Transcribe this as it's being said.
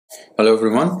Hello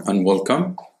everyone and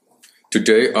welcome.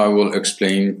 Today I will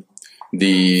explain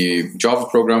the Java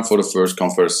program for the first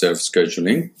come first serve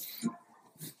scheduling.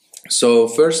 So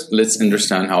first let's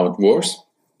understand how it works.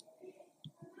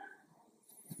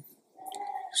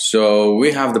 So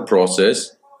we have the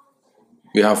process.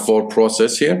 We have 4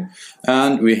 processes here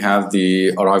and we have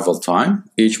the arrival time.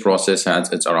 Each process has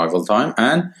its arrival time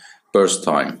and burst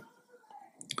time.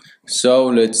 So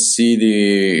let's see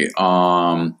the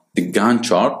Gantt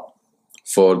chart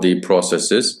for the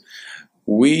processes.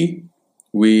 We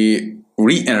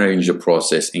rearrange the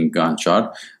process in Gantt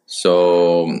chart.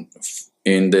 So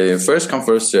in the first come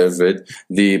first served,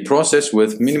 the process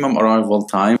with minimum arrival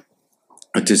time,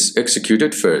 it is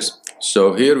executed first.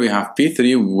 So here we have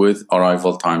P3 with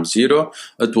arrival time 0.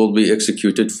 It will be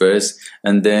executed first,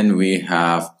 and then we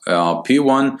have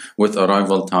P1 with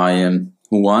arrival time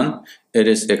 1. It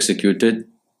is executed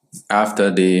after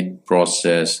the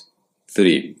process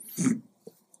 3.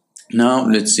 Now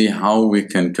let's see how we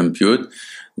can compute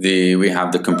we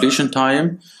have the completion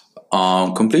time.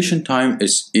 Completion time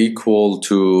is equal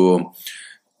to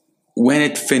when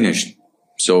it finished.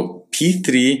 So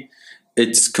P3,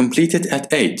 it's completed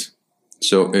at 8.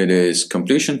 So it is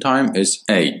completion time is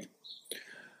 8.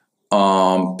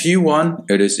 P1,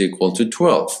 it is equal to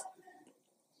 12.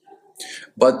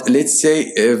 But let's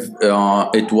say if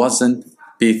it wasn't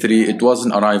P3, it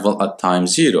wasn't arrival at time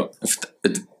 0.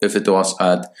 If it was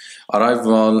at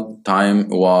arrival time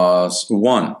was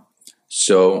 1,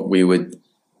 so we would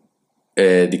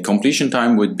the completion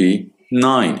time would be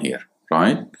 9 here,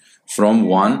 right? From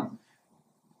 1,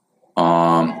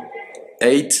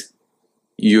 8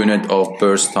 unit of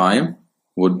burst time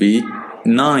would be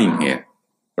 9 here,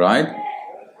 right?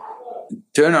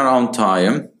 Turnaround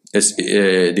time is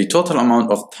the total amount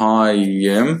of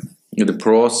time the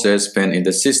process spent in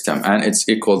the system, and it's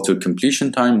equal to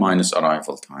completion time minus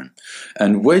arrival time.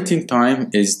 And waiting time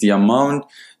is the amount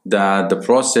that the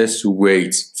process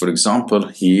waits. For example,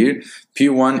 here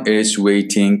P1 is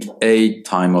waiting 8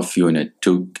 time of unit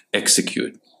to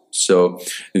execute. So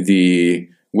the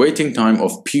waiting time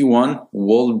of P1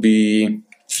 will be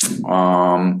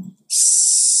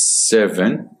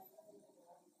 7.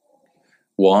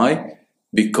 Why?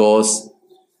 Because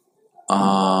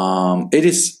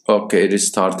it is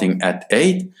starting at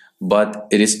 8, but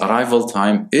its arrival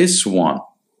time is 1,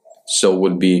 so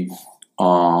will be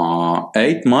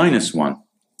 8 minus 1,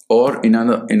 or in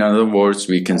other words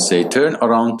we can say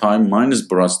turnaround time minus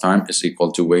burst time is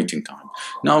equal to waiting time.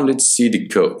 Now let's see the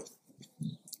code.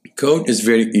 Code is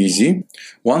very easy.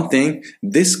 One thing,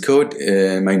 this code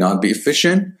may not be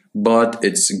efficient, but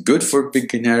it's good for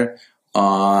beginner,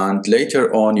 and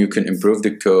later on you can improve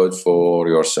the code for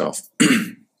yourself.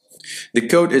 The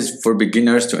code is for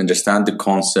beginners to understand the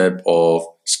concept of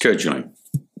scheduling.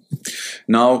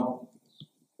 Now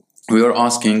we are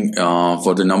asking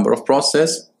for the number of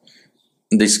process.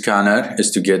 The scanner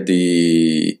is to get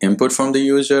the input from the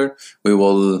user. We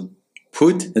will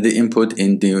put the input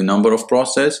in the number of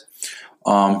process.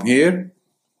 Here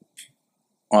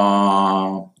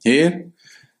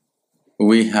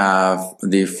we have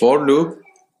the for loop.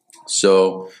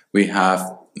 So we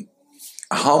have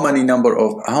how many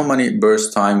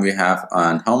burst time we have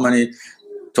and how many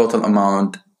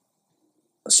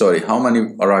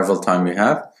arrival time we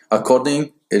have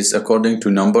according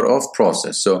to number of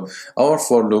process. So our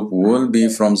for loop will be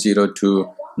from 0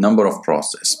 to number of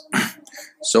process.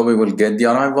 So we will get the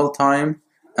arrival time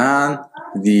and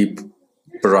the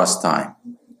burst time.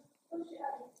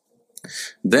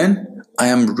 Then I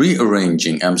am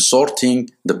rearranging, I'm sorting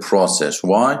the process.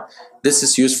 Why? This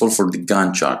is useful for the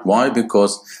Gantt chart. Why?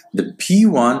 Because the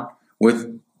P1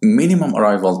 with minimum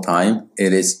arrival time,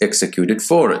 it is executed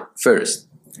for it first.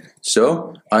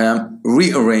 So I am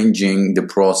rearranging the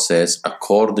process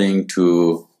according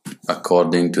to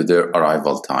their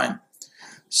arrival time.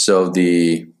 So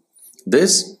these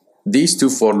two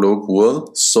for loop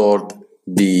will sort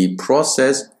the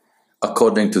process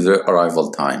according to their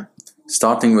arrival time,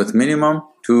 starting with minimum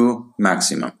to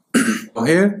maximum.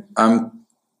 Here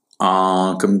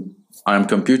I'm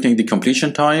computing the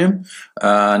completion time,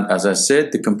 and as I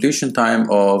said, the completion time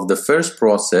of the first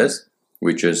process,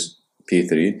 which is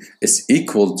P3, is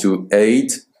equal to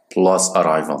 8 plus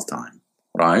arrival time,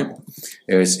 right?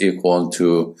 It is equal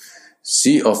to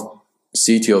CT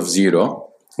of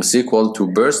 0 is equal to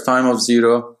burst time of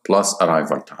 0 plus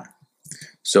arrival time.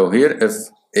 So here if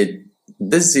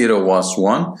this 0 was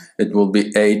 1, it will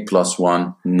be 8 plus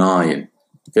 1, 9.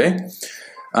 Okay?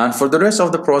 And for the rest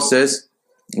of the process,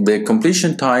 the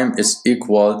completion time is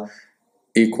equal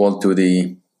to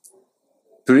the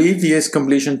previous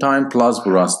completion time plus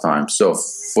browse time. So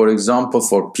for example,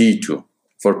 for P2,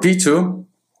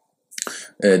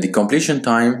 the completion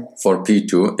time for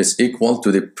P2 is equal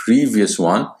to the previous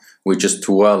one, which is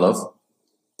 12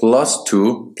 plus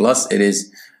 2 plus it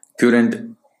is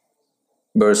current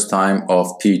burst time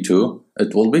of P2,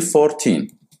 it will be 14,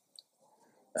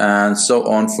 and so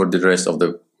on for the rest of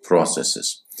the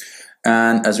processes.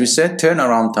 And as we said,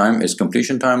 turnaround time is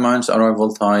completion time minus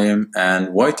arrival time,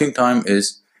 and waiting time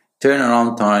is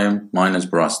turnaround time minus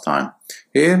browse time.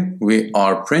 Here we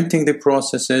are printing the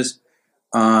processes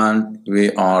and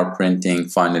we are printing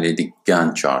finally the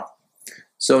Gantt chart.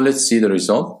 So let's see the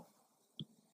result.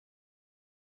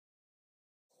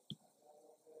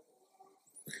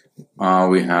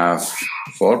 We have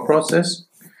 4 processes.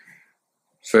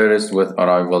 First with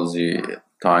arrival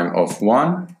time of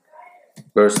 1,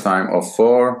 burst time of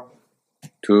 4,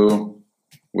 2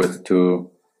 with 2,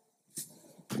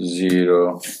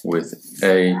 0 with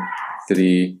A,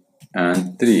 3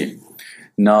 and 3.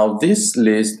 Now this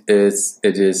list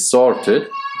is sorted,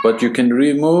 but you can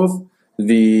remove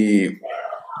the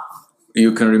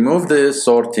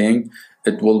sorting.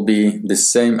 It will be the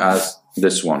same as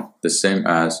this one, the same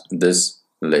as this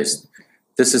list.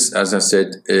 This is, as I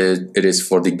said, it is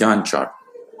for the Gantt chart.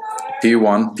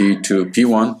 P1, P2,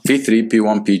 P1, P3,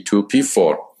 P1, P2,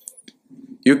 P4.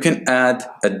 You can add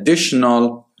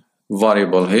additional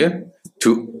variable here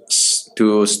to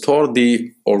store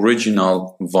the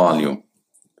original value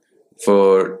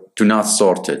to not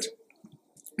sort it.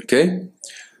 Okay.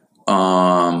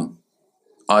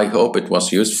 I hope it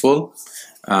was useful,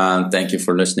 and thank you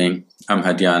for listening. I'm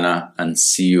Hadiana, and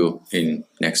see you in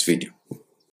next video.